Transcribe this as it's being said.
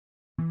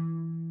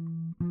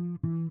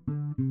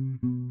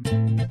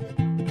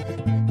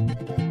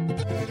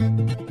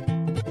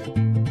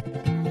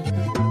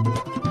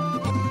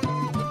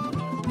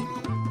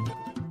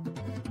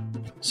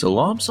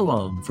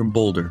Salam from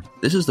Boulder.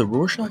 This is the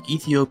Rorschach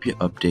Ethiopia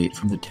update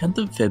from the 10th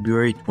of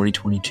February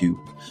 2022.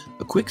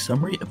 A quick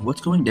summary of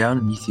what's going down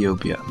in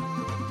Ethiopia.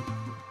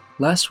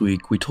 Last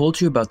week, we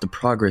told you about the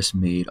progress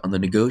made on the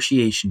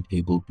negotiation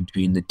table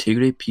between the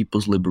Tigray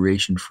People's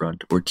Liberation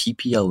Front, or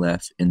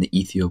TPLF, and the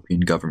Ethiopian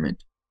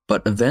government.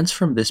 But events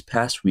from this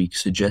past week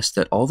suggest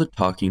that all the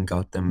talking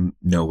got them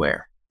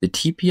nowhere. The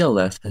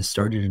TPLF has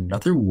started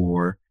another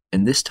war,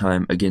 and this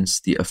time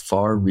against the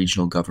Afar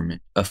regional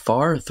government.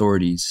 Afar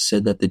authorities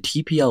said that the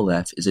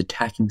TPLF is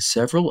attacking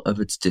several of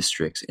its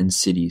districts and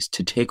cities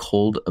to take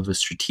hold of a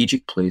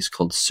strategic place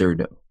called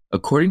Serdo.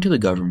 According to the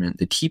government,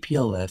 the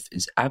TPLF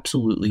is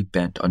absolutely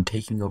bent on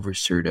taking over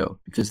Serdo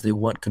because they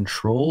want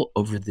control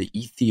over the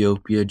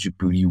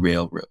Ethiopia-Djibouti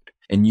Railroad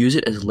and use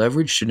it as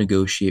leverage to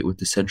negotiate with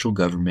the central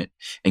government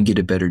and get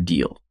a better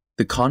deal.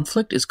 The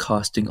conflict is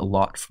costing a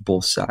lot for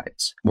both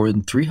sides. More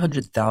than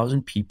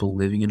 300,000 people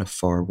living in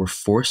Afar were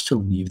forced to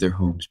leave their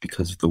homes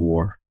because of the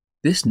war.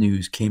 This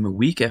news came a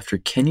week after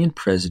Kenyan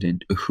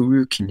President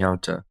Uhuru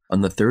Kenyatta,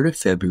 on the 3rd of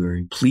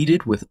February,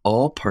 pleaded with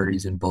all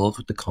parties involved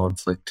with the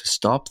conflict to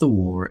stop the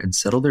war and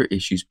settle their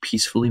issues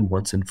peacefully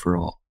once and for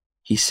all.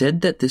 He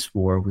said that this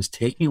war was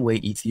taking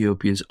away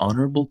Ethiopia's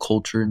honorable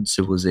culture and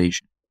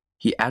civilization.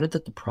 He added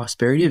that the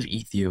prosperity of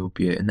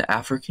Ethiopia and the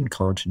African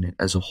continent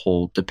as a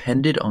whole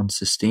depended on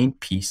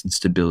sustained peace and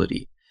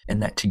stability,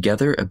 and that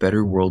together a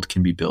better world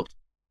can be built.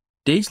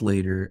 Days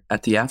later,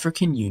 at the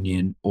African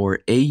Union, or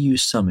AU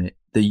Summit,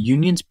 the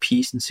Union's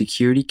Peace and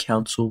Security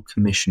Council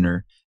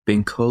Commissioner,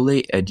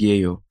 Bankole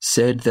Adebayo,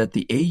 said that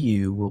the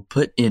AU will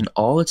put in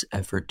all its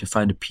effort to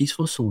find a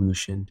peaceful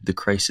solution to the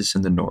crisis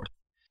in the north.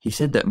 He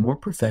said that more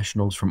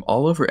professionals from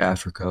all over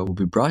Africa will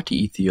be brought to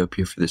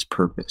Ethiopia for this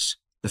purpose.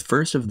 The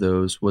first of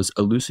those was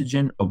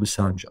Olusegun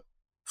Obasanjo,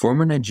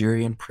 former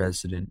Nigerian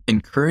president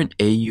and current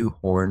AU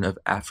Horn of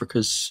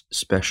Africa's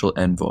special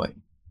envoy.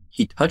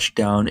 He touched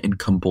down in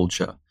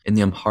Kombolcha, in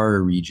the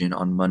Amhara region,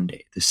 on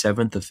Monday, the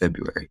 7th of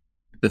February.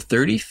 The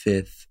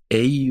 35th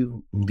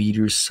AU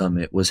Leaders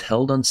Summit was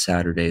held on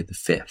Saturday, the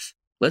 5th.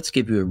 Let's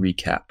give you a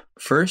recap.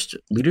 First,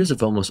 leaders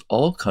of almost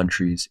all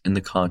countries in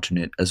the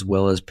continent, as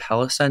well as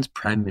Palestine's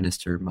Prime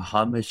Minister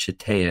Mohammed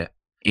Shtayyeh,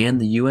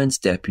 and the UN's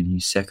Deputy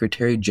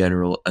Secretary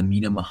General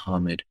Amina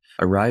Mohammed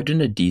arrived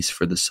in Addis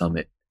for the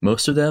summit,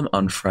 most of them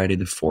on Friday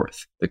the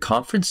 4th. The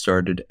conference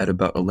started at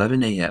about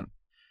 11 a.m.,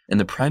 and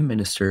the Prime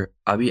Minister,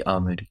 Abiy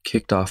Ahmed,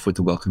 kicked off with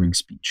a welcoming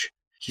speech.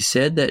 He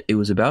said that it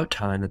was about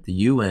time that the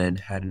UN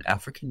had an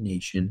African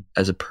nation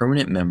as a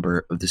permanent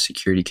member of the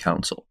Security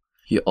Council.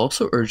 He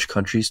also urged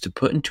countries to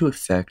put into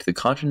effect the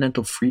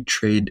Continental Free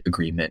Trade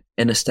Agreement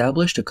and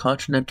established a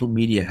continental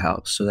media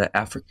house so that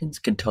Africans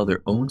can tell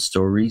their own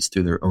stories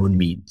through their own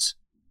means.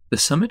 The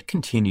summit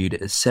continued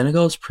as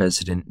Senegal's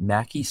President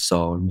Macky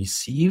Sall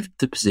received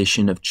the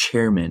position of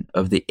chairman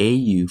of the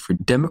AU for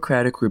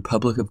Democratic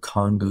Republic of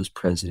Congo's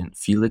President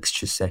Felix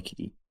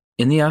Tshisekedi.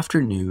 In the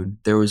afternoon,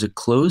 there was a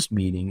closed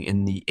meeting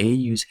in the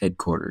AU's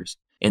headquarters,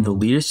 and the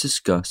leaders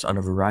discussed on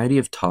a variety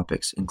of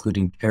topics,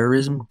 including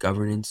terrorism,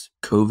 governance,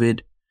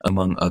 COVID,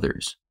 among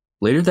others.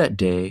 Later that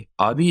day,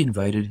 Abiy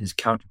invited his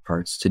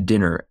counterparts to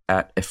dinner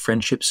at a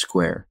Friendship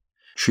Square,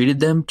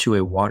 treated them to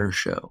a water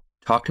show,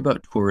 talked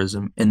about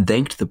tourism, and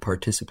thanked the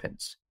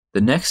participants.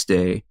 The next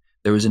day,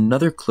 there was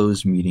another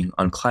closed meeting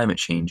on climate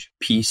change,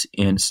 peace,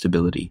 and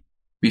stability.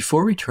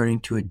 Before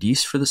returning to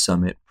Addis for the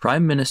summit,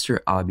 Prime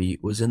Minister Abiy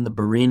was in the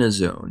Barina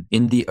zone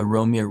in the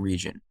Oromia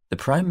region. The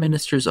Prime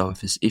Minister's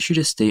office issued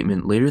a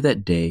statement later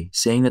that day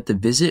saying that the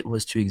visit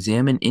was to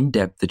examine in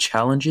depth the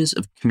challenges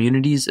of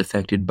communities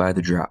affected by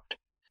the drought.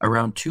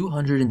 Around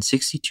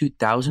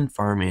 262,000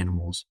 farm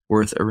animals,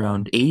 worth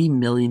around $80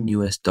 million,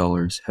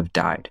 have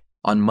died.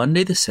 On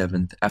Monday the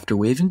 7th, after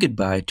waving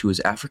goodbye to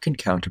his African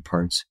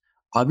counterparts,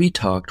 Abiy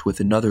talked with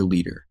another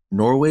leader,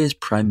 Norway's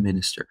Prime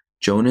Minister,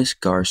 Jonas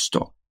Gahr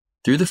Støre,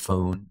 through the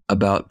phone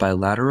about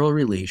bilateral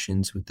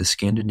relations with the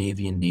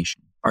Scandinavian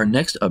nation. Our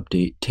next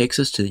update takes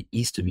us to the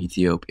east of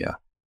Ethiopia.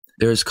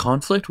 There is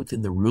conflict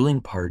within the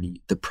ruling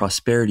party, the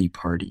Prosperity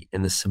Party,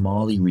 in the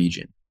Somali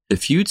region. The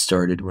feud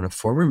started when a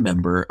former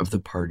member of the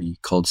party,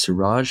 called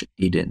Siraj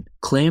Aden,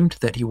 claimed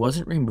that he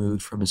wasn't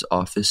removed from his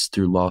office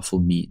through lawful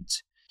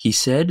means. He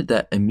said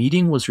that a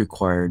meeting was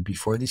required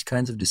before these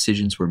kinds of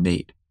decisions were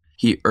made.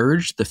 He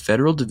urged the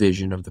federal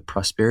division of the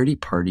Prosperity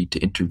Party to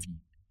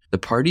intervene. The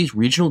party's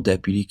regional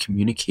deputy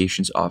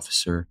communications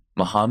officer,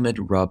 Mohammed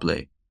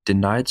Rable,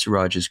 denied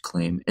Siraj's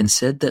claim and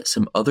said that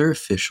some other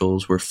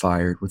officials were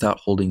fired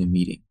without holding a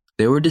meeting.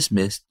 They were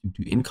dismissed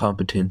due to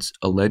incompetence,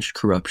 alleged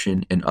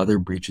corruption, and other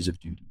breaches of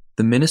duty.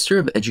 The Minister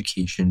of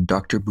Education,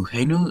 Dr.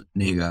 Buhenu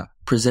Nega,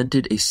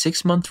 presented a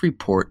 6-month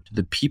report to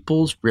the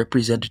People's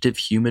Representative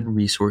Human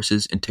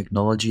Resources and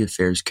Technology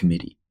Affairs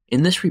Committee.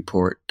 In this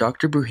report,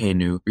 Dr.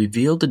 Buhenu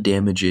revealed the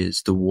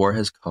damages the war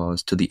has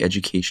caused to the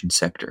education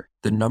sector.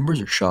 The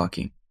numbers are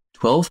shocking.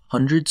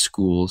 1,200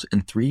 schools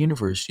and 3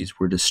 universities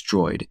were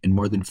destroyed, and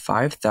more than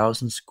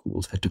 5,000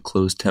 schools had to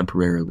close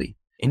temporarily.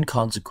 In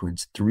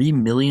consequence, 3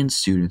 million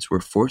students were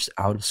forced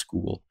out of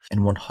school,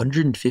 and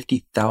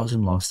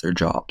 150,000 lost their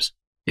jobs.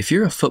 If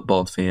you're a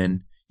football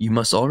fan, you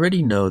must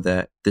already know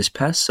that this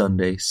past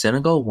Sunday,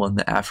 Senegal won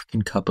the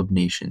African Cup of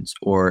Nations,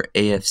 or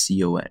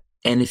AFCON.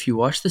 And if you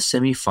watched the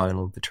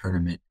semi-final of the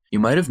tournament, you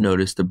might have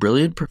noticed the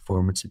brilliant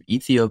performance of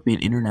Ethiopian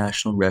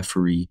international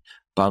referee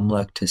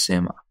Bamlak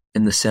Tessema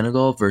in the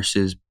Senegal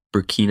versus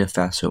Burkina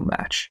Faso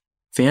match.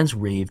 Fans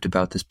raved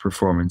about this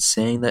performance,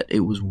 saying that it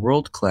was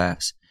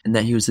world-class and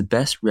that he was the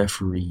best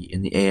referee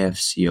in the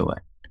AFCON.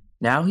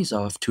 Now he's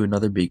off to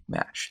another big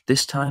match,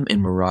 this time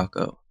in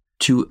Morocco,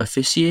 to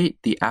officiate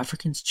the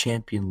Africans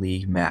Champions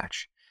League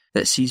match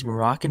that sees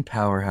Moroccan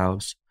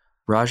powerhouse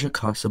Raja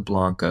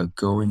Casablanca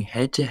going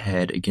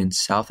head-to-head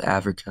against South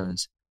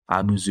Africa's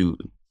Amazulu.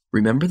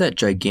 Remember that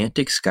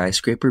gigantic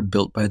skyscraper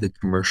built by the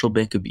Commercial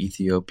Bank of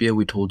Ethiopia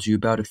we told you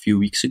about a few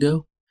weeks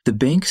ago? The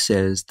bank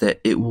says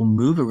that it will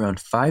move around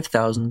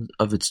 5,000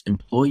 of its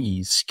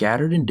employees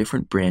scattered in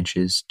different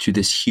branches to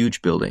this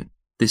huge building.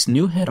 This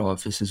new head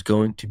office is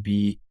going to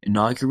be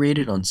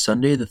inaugurated on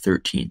Sunday the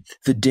 13th.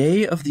 The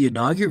day of the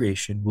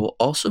inauguration will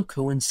also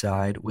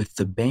coincide with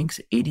the bank's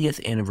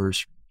 80th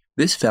anniversary.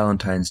 This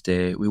Valentine's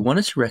Day, we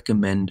wanted to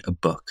recommend a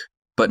book,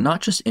 but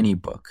not just any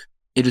book.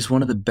 It is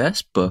one of the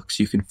best books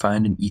you can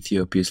find in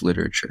Ethiopia's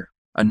literature,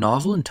 a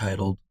novel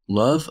entitled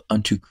Love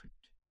Unto Crete,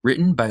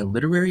 written by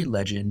literary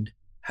legend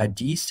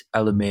Haddis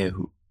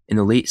Alamehu in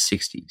the late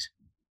 60s.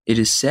 It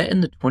is set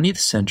in the 20th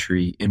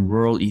century in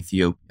rural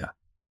Ethiopia.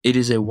 It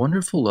is a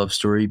wonderful love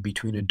story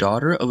between a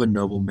daughter of a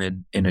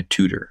nobleman and a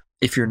tutor.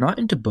 If you're not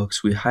into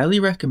books, we highly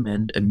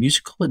recommend a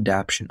musical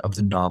adaptation of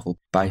the novel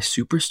by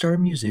superstar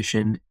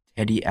musician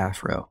Teddy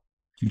Afro.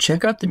 To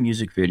check out the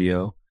music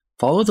video,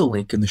 follow the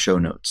link in the show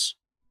notes.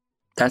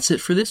 That's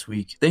it for this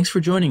week. Thanks for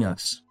joining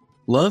us.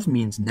 Love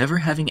means never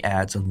having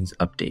ads on these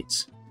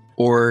updates.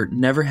 Or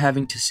never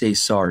having to say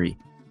sorry.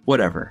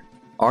 Whatever.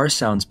 Ours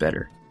sounds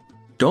better.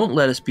 Don't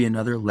let us be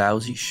another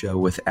lousy show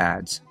with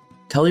ads.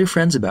 Tell your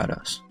friends about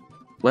us.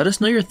 Let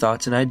us know your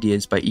thoughts and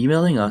ideas by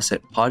emailing us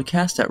at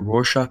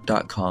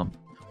podcast@rorschach.com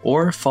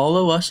or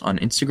follow us on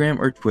Instagram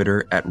or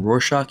Twitter at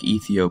Rorschach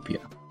Ethiopia.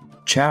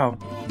 Ciao!